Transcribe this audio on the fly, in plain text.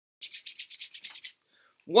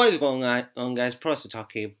What is going on, guys? Prosta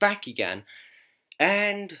Talk here, back again.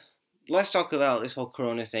 And let's talk about this whole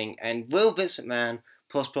Corona thing. And will Vince McMahon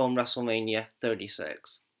postpone WrestleMania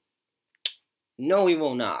 36? No, he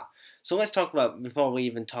will not. So let's talk about, before we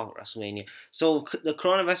even talk about WrestleMania. So the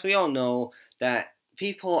coronavirus, we all know that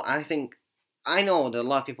people, I know that a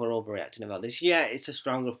lot of people are overreacting about this. Yeah, it's a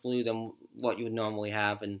stronger flu than what you would normally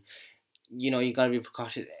have. And, you gotta be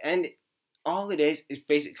precautious. And all it is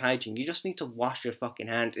basic hygiene. You just need to wash your fucking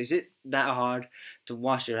hands. Is it that hard to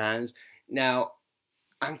wash your hands? Now,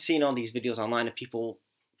 I'm seeing all these videos online of people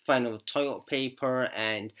finding toilet paper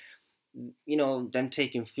and them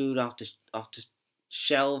taking food off the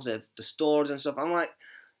shelves at the stores and stuff. I'm like,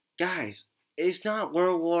 guys, it's not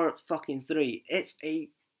World War fucking three. It's a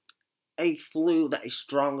flu that is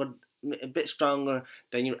a bit stronger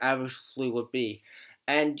than your average flu would be.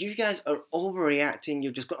 And you guys are overreacting.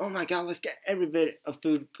 You're just going, oh my god, let's get every bit of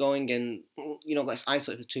food going and, let's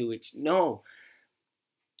isolate for 2 weeks. No.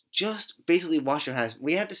 Just basically wash your hands.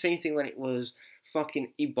 We had the same thing when it was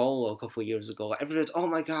fucking Ebola a couple of years ago. Like, everybody's, oh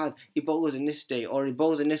my god, Ebola's in this state or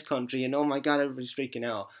Ebola's in this country, and oh my god, everybody's freaking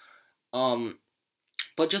out.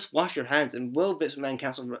 But just wash your hands. And will Vince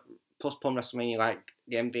McMahon postpone WrestleMania like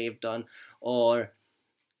the NBA have done, or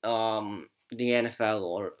the NFL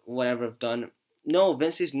or whatever have done? No,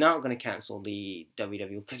 Vince is not going to cancel the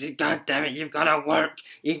WWE because, god damn it, you've got to work.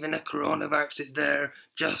 Even the coronavirus is there.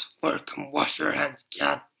 Just work and wash your hands.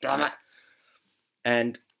 God damn it.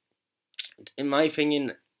 And in my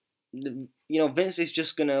opinion, Vince is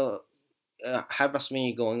just going to have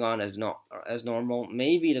WrestleMania going on as normal.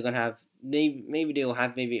 Maybe they're going to have, maybe they'll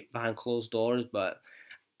have maybe behind closed doors, but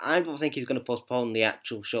I don't think he's going to postpone the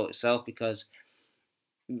actual show itself because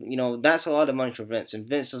that's a lot of money for Vince, and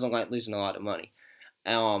Vince doesn't like losing a lot of money.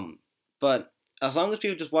 But as long as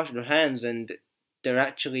people just wash their hands and they're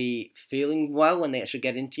actually feeling well when they actually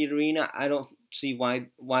get into the arena, I don't see why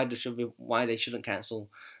they shouldn't cancel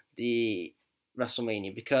the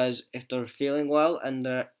WrestleMania. Because if they're feeling well and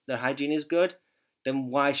their hygiene is good,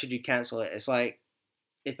 then why should you cancel it? It's like,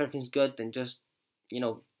 if everything's good, then just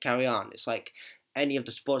carry on. It's like any of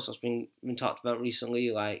the sports that's been talked about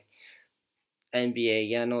recently, like NBA.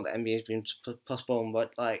 Yeah, I know the NBA has been postponed,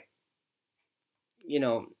 but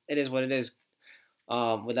it is what it is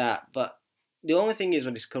with that. But the only thing is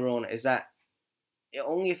with this corona is that it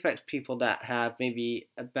only affects people that have maybe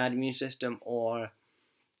a bad immune system or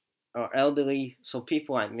elderly. So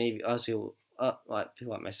people like maybe us who, like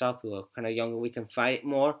people like myself who are kind of younger, we can fight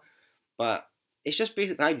more. But it's just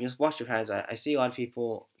basically, I just wash your hands. I see a lot of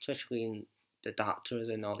people, especially in the doctors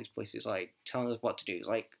and all these places, like telling us what to do. It's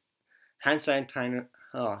like hand sanitizer,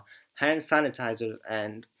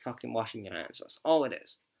 and fucking washing your hands. That's all it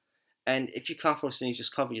is. And if you cough or sneeze,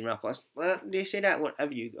 just cover your mouth. Well, they say that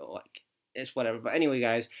wherever you go. Like, it's whatever. But anyway,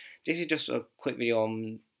 guys, this is just a quick video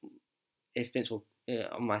on if Vince will,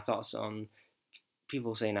 on my thoughts on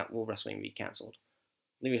people saying that will WrestleMania be cancelled.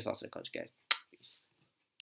 Leave your thoughts in the comments, guys.